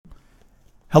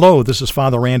Hello, this is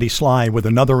Father Randy Sly with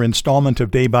another installment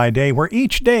of Day by Day, where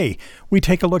each day we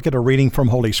take a look at a reading from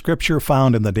Holy Scripture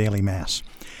found in the daily Mass.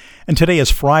 And today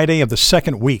is Friday of the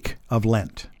second week of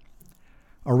Lent.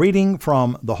 A reading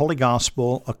from the Holy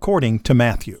Gospel according to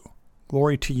Matthew.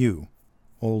 Glory to you,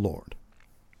 O Lord.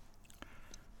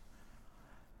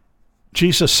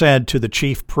 Jesus said to the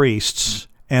chief priests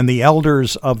and the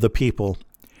elders of the people,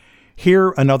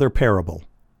 "Hear another parable.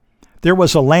 There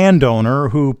was a landowner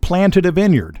who planted a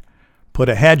vineyard, put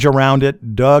a hedge around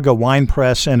it, dug a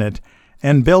winepress in it,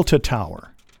 and built a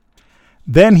tower.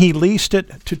 Then he leased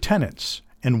it to tenants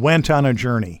and went on a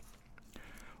journey.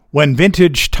 When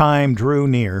vintage time drew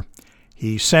near,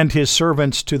 he sent his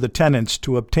servants to the tenants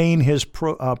to obtain his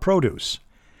produce.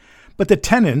 But the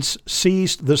tenants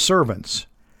seized the servants,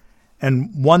 and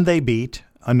one they beat,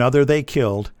 another they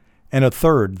killed, and a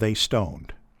third they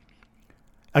stoned.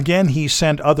 Again he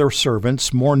sent other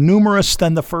servants, more numerous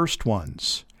than the first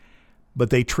ones, but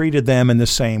they treated them in the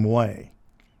same way.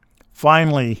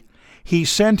 Finally, he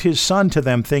sent his son to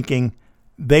them, thinking,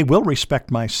 'They will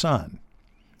respect my son.'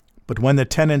 But when the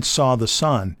tenants saw the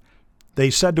son, they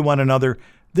said to one another,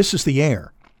 'This is the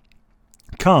heir.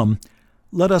 Come,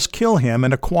 let us kill him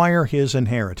and acquire his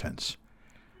inheritance.'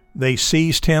 They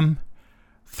seized him,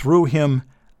 threw him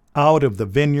out of the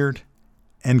vineyard,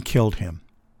 and killed him.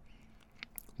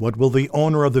 What will the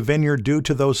owner of the vineyard do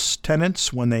to those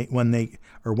tenants when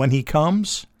he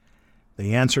comes?"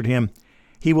 They answered him,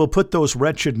 "He will put those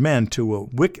wretched men to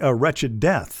a wretched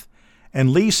death,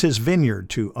 and lease his vineyard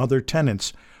to other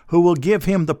tenants, who will give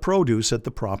him the produce at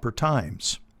the proper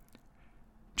times."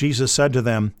 Jesus said to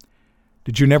them,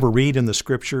 "Did you never read in the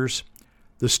Scriptures,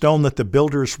 'The stone that the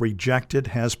builders rejected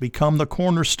has become the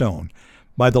cornerstone.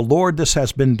 By the Lord this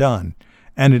has been done,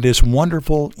 and it is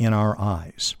wonderful in our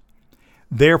eyes.'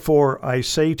 Therefore I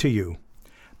say to you,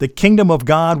 the kingdom of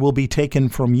God will be taken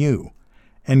from you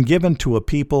and given to a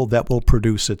people that will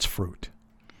produce its fruit."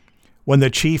 When the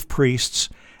chief priests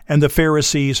and the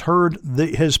Pharisees heard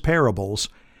his parables,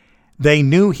 they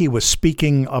knew he was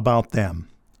speaking about them.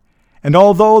 And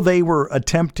although they were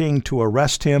attempting to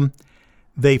arrest him,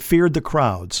 they feared the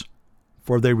crowds,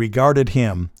 for they regarded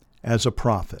him as a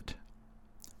prophet.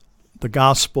 The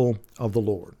Gospel of the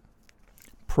Lord.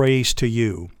 Praise to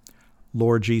you,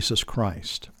 Lord Jesus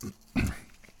Christ.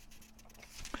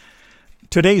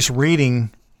 Today's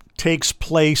reading takes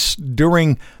place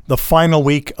during the final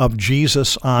week of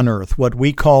Jesus on earth, what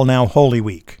we call now Holy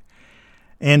Week,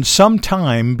 and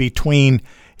sometime between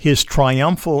his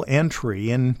triumphal entry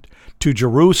into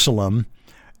Jerusalem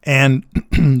and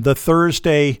the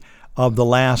Thursday of the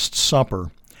Last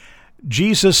Supper.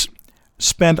 Jesus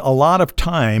spent a lot of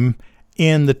time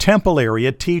in the temple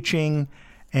area teaching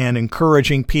and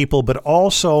encouraging people, but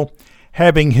also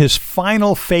having his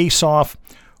final face-off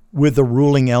with the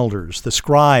ruling elders, the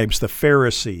scribes, the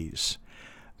Pharisees,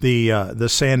 the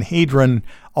Sanhedrin,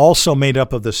 also made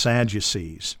up of the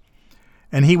Sadducees.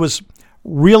 And he was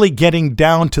really getting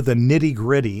down to the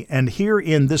nitty-gritty. And here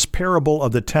in this parable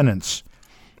of the tenants,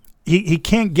 he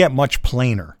can't get much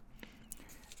plainer.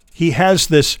 He has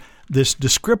this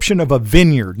description of a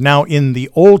vineyard. Now, in the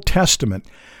Old Testament,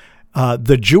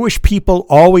 the Jewish people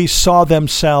always saw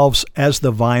themselves as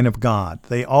the vine of God.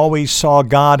 They always saw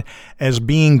God as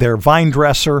being their vine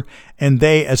dresser and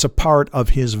they as a part of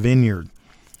his vineyard.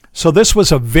 So this was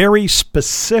a very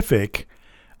specific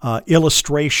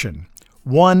illustration,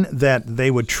 one that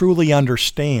they would truly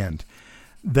understand,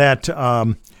 that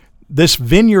this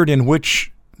vineyard in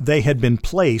which they had been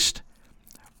placed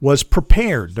was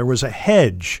prepared. There was a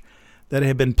hedge that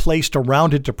had been placed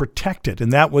around it to protect it,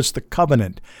 and that was the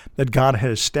covenant that God had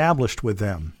established with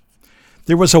them.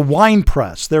 There was a wine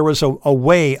press. There was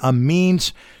a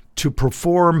means to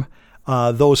perform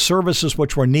those services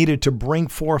which were needed to bring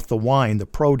forth the wine, the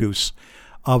produce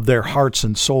of their hearts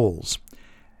and souls.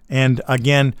 And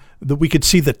again, we could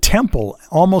see the temple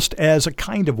almost as a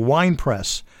kind of wine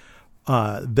press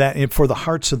for the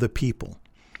hearts of the people.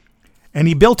 And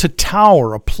he built a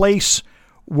tower, a place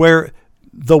where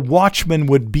the watchman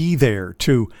would be there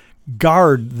to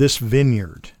guard this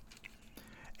vineyard.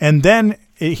 And then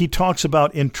he talks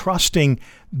about entrusting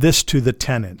this to the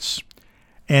tenants.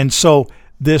 And so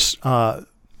this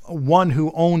one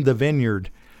who owned the vineyard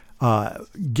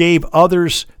gave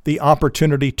others the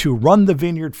opportunity to run the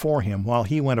vineyard for him while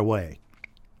he went away.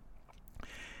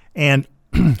 And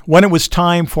when it was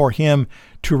time for him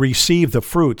to receive the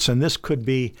fruits, and this could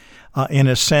be, in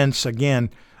a sense, again,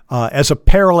 as a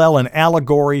parallel and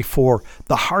allegory for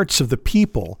the hearts of the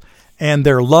people and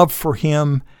their love for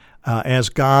him as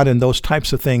God and those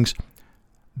types of things,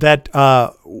 that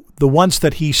the ones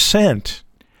that he sent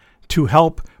to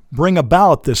help bring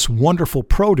about this wonderful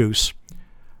produce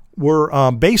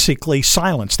were basically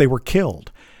silenced. They were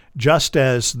killed. Just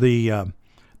as the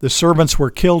servants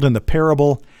were killed in the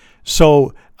parable,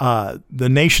 so the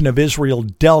nation of Israel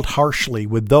dealt harshly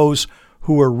with those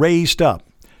who were raised up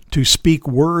to speak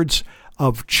words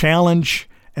of challenge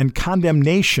and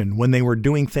condemnation when they were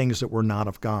doing things that were not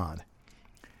of God.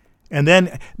 And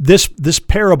then this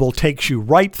parable takes you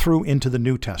right through into the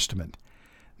New Testament.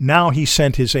 Now he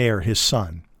sent his heir, his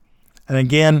son. And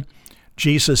again,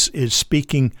 Jesus is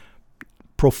speaking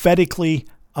prophetically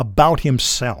about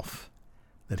himself,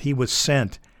 that he was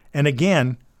sent. And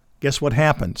again, guess what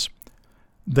happens?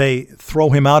 They throw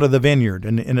him out of the vineyard.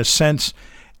 And in a sense,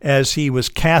 as he was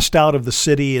cast out of the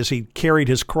city, as he carried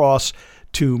his cross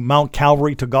to Mount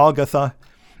Calvary, to Golgotha,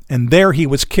 and there he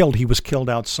was killed. He was killed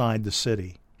outside the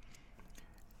city.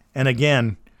 And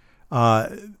again,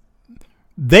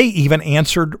 they even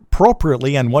answered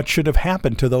appropriately on what should have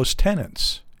happened to those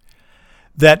tenants.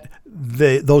 That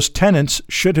those tenants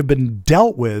should have been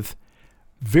dealt with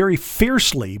very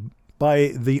fiercely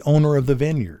by the owner of the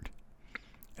vineyard.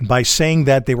 And by saying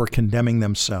that, they were condemning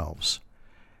themselves.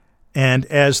 And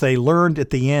as they learned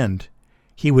at the end,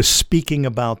 he was speaking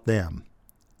about them.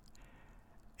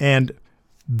 And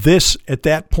this, at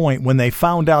that point, when they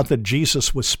found out that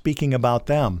Jesus was speaking about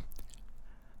them,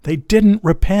 they didn't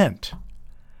repent.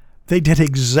 They did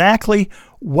exactly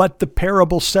what the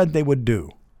parable said they would do.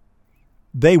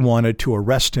 They wanted to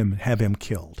arrest him and have him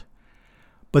killed.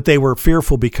 But they were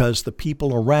fearful because the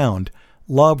people around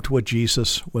loved what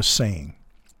Jesus was saying.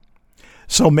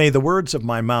 So may the words of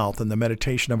my mouth and the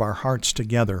meditation of our hearts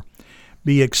together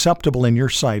be acceptable in your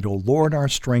sight, O Lord, our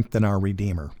strength and our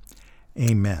Redeemer.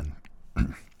 Amen.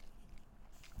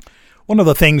 One of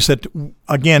the things that,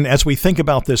 again, as we think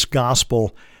about this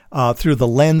gospel through the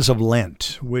lens of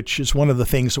Lent, which is one of the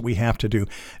things that we have to do.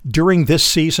 During this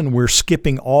season, we're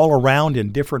skipping all around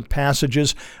in different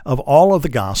passages of all of the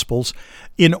Gospels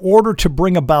in order to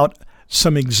bring about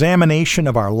some examination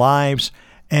of our lives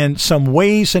and some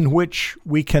ways in which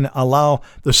we can allow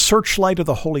the searchlight of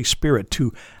the Holy Spirit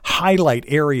to highlight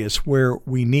areas where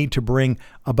we need to bring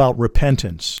about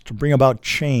repentance, to bring about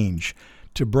change,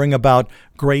 to bring about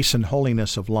grace and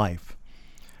holiness of life.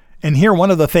 And here,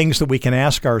 one of the things that we can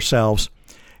ask ourselves,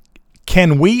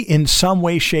 can we in some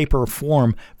way, shape, or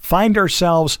form find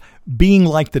ourselves being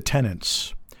like the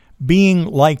tenants, being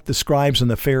like the scribes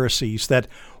and the Pharisees, that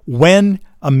when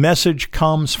a message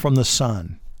comes from the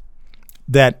Son,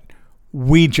 that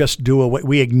we just do away,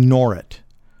 we ignore it.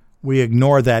 We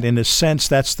ignore that. In a sense,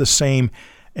 that's the same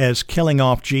as killing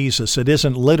off Jesus. It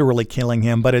isn't literally killing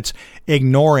him, but it's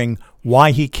ignoring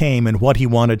why he came and what he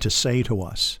wanted to say to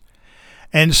us.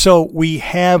 And so we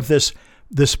have this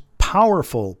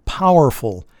powerful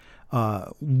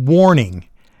warning.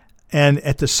 And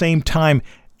at the same time,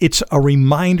 it's a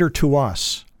reminder to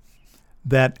us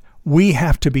that we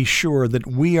have to be sure that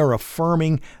we are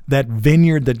affirming that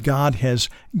vineyard that God has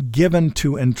given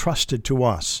to and trusted to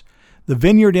us. The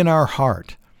vineyard in our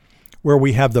heart, where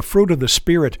we have the fruit of the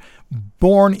Spirit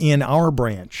born in our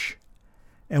branch.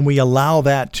 And we allow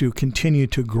that to continue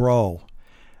to grow.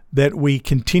 That we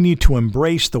continue to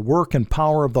embrace the work and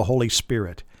power of the Holy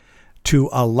Spirit to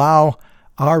allow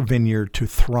our vineyard to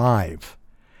thrive,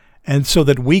 and so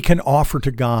that we can offer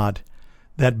to God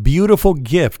that beautiful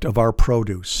gift of our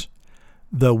produce,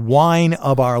 the wine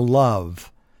of our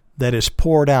love that is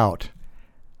poured out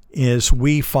as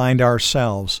we find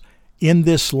ourselves in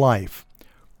this life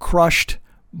crushed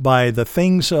by the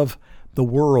things of the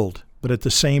world, but at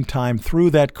the same time, through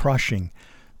that crushing,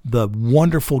 the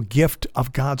wonderful gift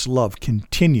of God's love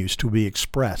continues to be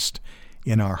expressed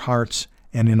in our hearts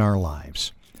and in our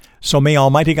lives. So may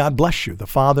Almighty God bless you, the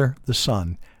Father, the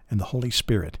Son, and the Holy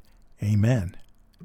Spirit. Amen.